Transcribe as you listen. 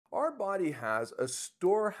our body has a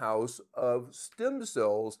storehouse of stem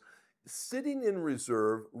cells sitting in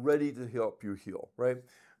reserve, ready to help you heal, right?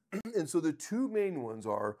 And so the two main ones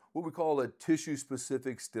are what we call a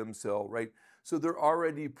tissue-specific stem cell, right? So they're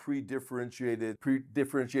already pre-differentiated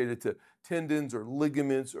to tendons or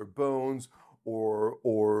ligaments or bones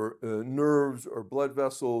or nerves or blood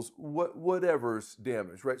vessels, whatever's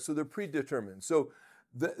damaged, right? So they're predetermined. So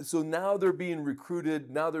now they're being recruited,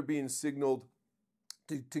 now they're being signaled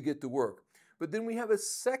to get to work. But then we have a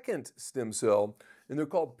second stem cell, and they're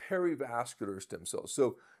called perivascular stem cells.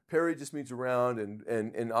 So peri just means around,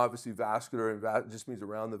 and obviously vascular, and just means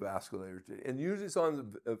around the vasculature. And usually it's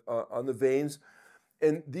on the veins.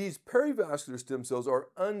 And these perivascular stem cells are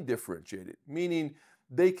undifferentiated, meaning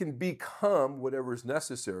they can become whatever is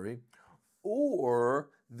necessary, or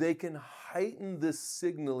they can heighten the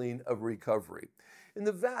signaling of recovery. In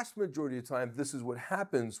the vast majority of time, this is what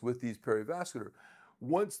happens with these perivascular.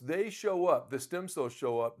 Once they show up, the stem cells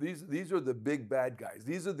show up, these are the big bad guys.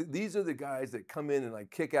 These are the guys that come in and like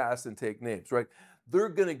kick ass and take names, right? They're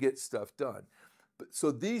gonna get stuff done. So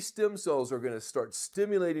these stem cells are going to start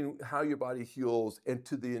stimulating how your body heals, and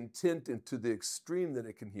to the intent and to the extreme that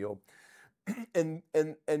it can heal, and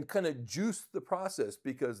kind of juice the process,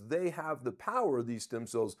 because they have the power, these stem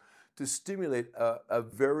cells, to stimulate a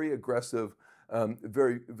very aggressive,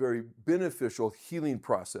 very, very beneficial healing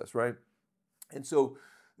process, right? And so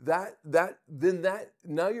now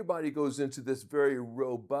your body goes into this very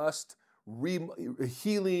robust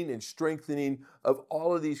healing and strengthening of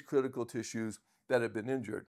all of these critical tissues that have been injured.